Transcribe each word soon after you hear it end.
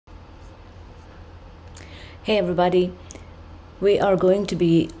Hey everybody, we are going to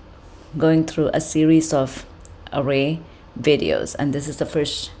be going through a series of array videos, and this is the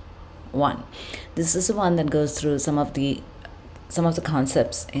first one. This is the one that goes through some of the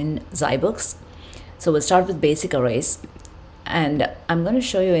concepts in zyBooks. So we'll start with basic arrays, and I'm going to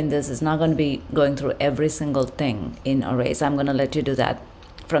show you in this. It's not going to be going through every single thing in arrays. I'm going to let you do that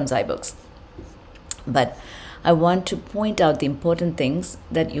from zyBooks. But I want to point out the important things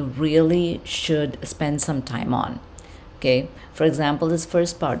that you really should spend some time on. Okay, for example, this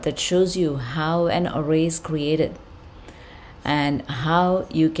first part that shows you how an array is created and how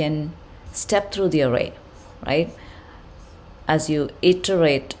you can step through the array, right? As you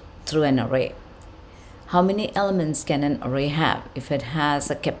iterate through an array. How many elements can an array have? If it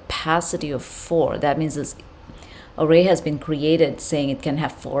has a capacity of 4, that means this array has been created saying it can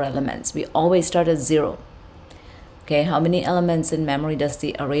have 4 elements. We always start at 0. Okay, how many elements in memory does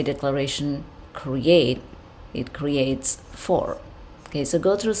the array declaration create? It creates 4. Okay, so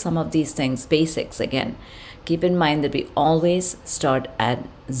go through some of these things, basics again. Keep in mind that we always start at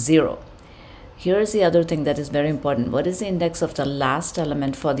 0. Here's the other thing that is very important. What is the index of the last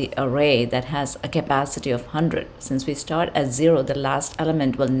element for the array that has a capacity of 100? Since we start at 0, the last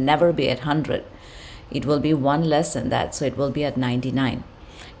element will never be at 100. It will be 1 less than that, so it will be at 99.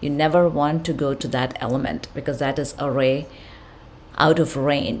 You never want to go to that element because that is array out of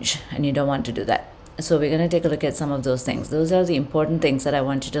range, and you don't want to do that. So we're going to take a look at some of those things. Those are the important things that I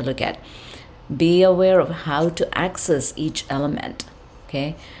want you to look at. Be aware of how to access each element.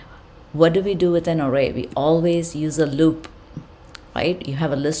 Okay, what do we do with an array? We always use a loop, right? You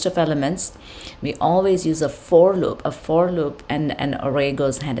have a list of elements. We always use a for loop. A for loop and an array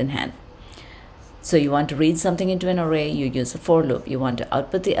goes hand in hand. So you want to read something into an array, you use a for loop. You want to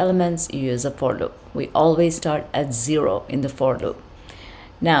output the elements, you use a for loop. We always start at 0 in the for loop.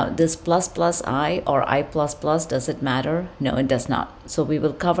 Now, this plus plus I or I plus plus, does it matter? No, it does not. So we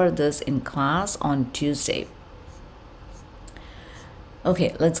will cover this in class on Tuesday.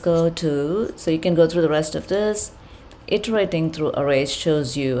 Okay, let's go to, so you can go through the rest of this. Iterating through arrays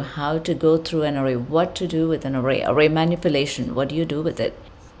shows you how to go through an array, what to do with an array. Array manipulation, what do you do with it?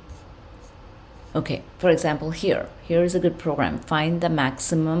 Okay, for example, here is a good program. Find the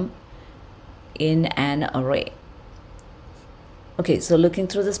maximum in an array. Okay, so looking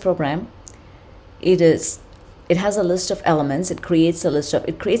through this program, it has a list of elements. It creates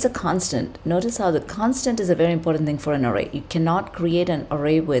a constant. Notice how the constant is a very important thing for an array. You cannot create an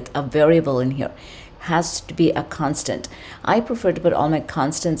array with a variable in here. Has to be a constant. I prefer to put all my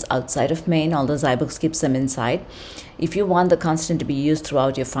constants outside of main, although zyBooks keeps them inside. If you want the constant to be used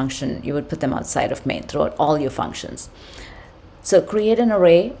throughout your function, you would put them outside of main, throughout all your functions. So create an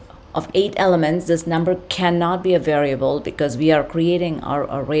array of 8 elements. This number cannot be a variable because we are creating our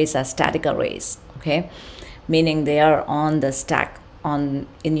arrays as static arrays, okay? Meaning they are on the stack in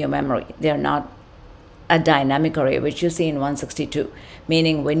your memory. They are not a dynamic array, which you see in 162,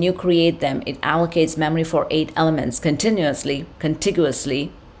 meaning when you create them, it allocates memory for 8 elements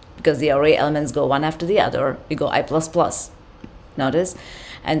contiguously, because the array elements go one after the other. You go I plus plus, notice?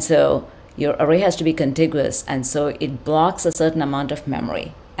 And so your array has to be contiguous, and so it blocks a certain amount of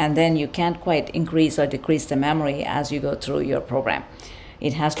memory, and then you can't quite increase or decrease the memory as you go through your program.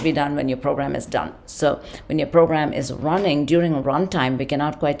 It has to be done when your program is done. So when your program is running during runtime, we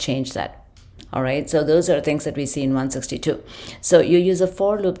cannot quite change that. All right, so those are things that we see in 162. So you use a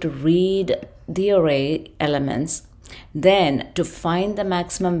for loop to read the array elements. Then to find the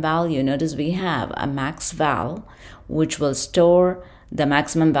maximum value, notice we have a max val, which will store the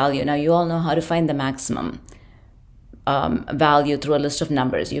maximum value. Now you all know how to find the maximum value through a list of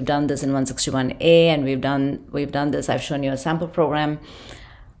numbers. You've done this in 161A, and we've done this. I've shown you a sample program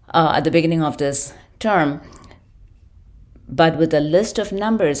at the beginning of this term. But with a list of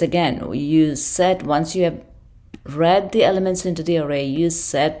numbers, again, you set, once you have read the elements into the array, you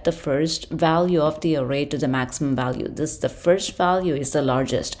set the first value of the array to the maximum value. The first value is the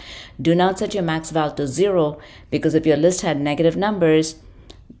largest. Do not set your max val to 0, because if your list had negative numbers,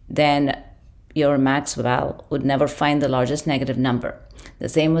 then your max val would never find the largest negative number. The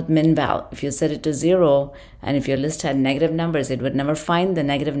same with min val. If you set it to 0, and if your list had negative numbers, it would never find the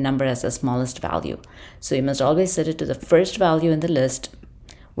negative number as the smallest value. So you must always set it to the first value in the list,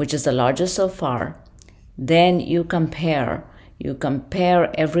 which is the largest so far. Then you compare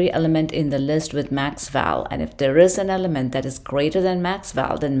every element in the list with max val, and if there is an element that is greater than max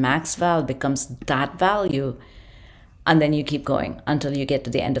val, then max val becomes that value, and then you keep going until you get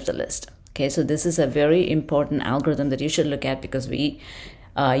to the end of the list. Okay, so this is a very important algorithm that you should look at, because we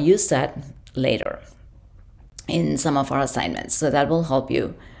use that later in some of our assignments. So that will help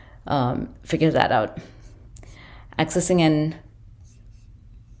you figure that out. accessing an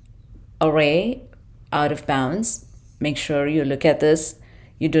array out of bounds, make sure you look at this.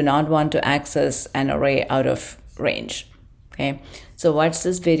 You do not want to access an array out of range. Okay, so watch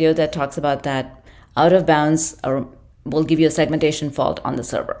this video that talks about that. Out of bounds will give you a segmentation fault on the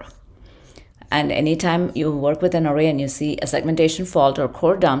server. And anytime you work with an array and you see a segmentation fault or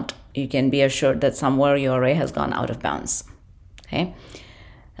core dumped, you can be assured that somewhere your array has gone out of bounds. Okay.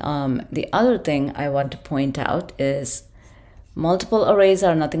 The other thing I want to point out is multiple arrays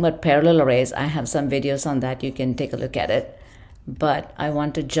are nothing but parallel arrays. I have some videos on that. You can take a look at it. But I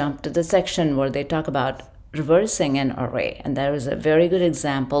want to jump to the section where they talk about reversing an array. And there is a very good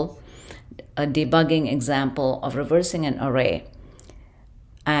example, a debugging example of reversing an array.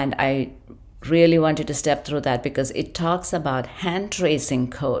 And I really want you to step through that because it talks about hand tracing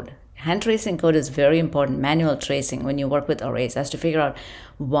code. Hand tracing code is very important, manual tracing when you work with arrays, as to figure out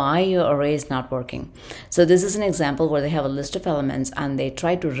why your array is not working. So this is an example where they have a list of elements and they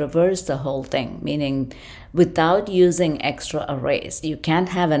try to reverse the whole thing, meaning without using extra arrays. You can't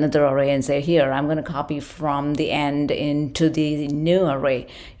have another array and say, here, I'm going to copy from the end into the new array.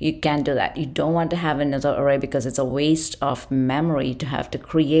 You can't do that. You don't want to have another array because it's a waste of memory to have to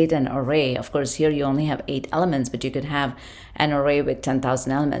create an array. Of course, here you only have 8 elements, but you could have an array with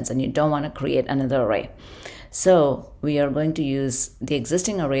 10,000 elements and you don't want to create another array. So we are going to use the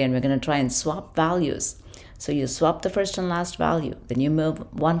existing array and we're going to try and swap values. So you swap the first and last value, then you move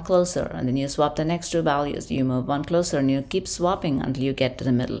one closer, and then you swap the next 2 values. You move one closer and you keep swapping until you get to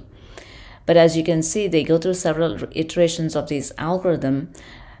the middle. But as you can see, they go through several iterations of this algorithm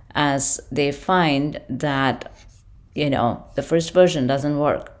as they find that, the first version doesn't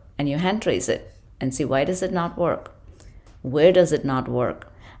work, and you hand trace it and see, why does it not work? Where does it not work?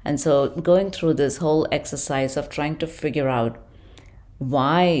 And so going through this whole exercise of trying to figure out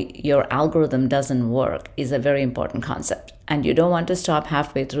why your algorithm doesn't work is a very important concept. And you don't want to stop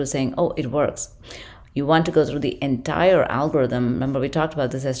halfway through saying, oh, it works. You want to go through the entire algorithm. Remember, we talked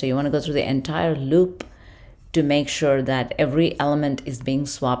about this yesterday. You want to go through the entire loop to make sure that every element is being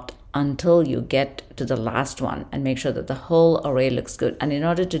swapped until you get to the last one and make sure that the whole array looks good. And in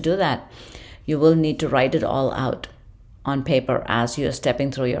order to do that, you will need to write it all out on paper as you're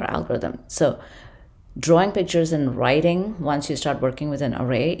stepping through your algorithm. So drawing pictures and writing once you start working with an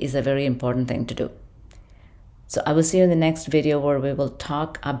array is a very important thing to do. So I will see you in the next video where we will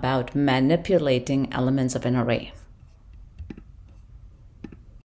talk about manipulating elements of an array.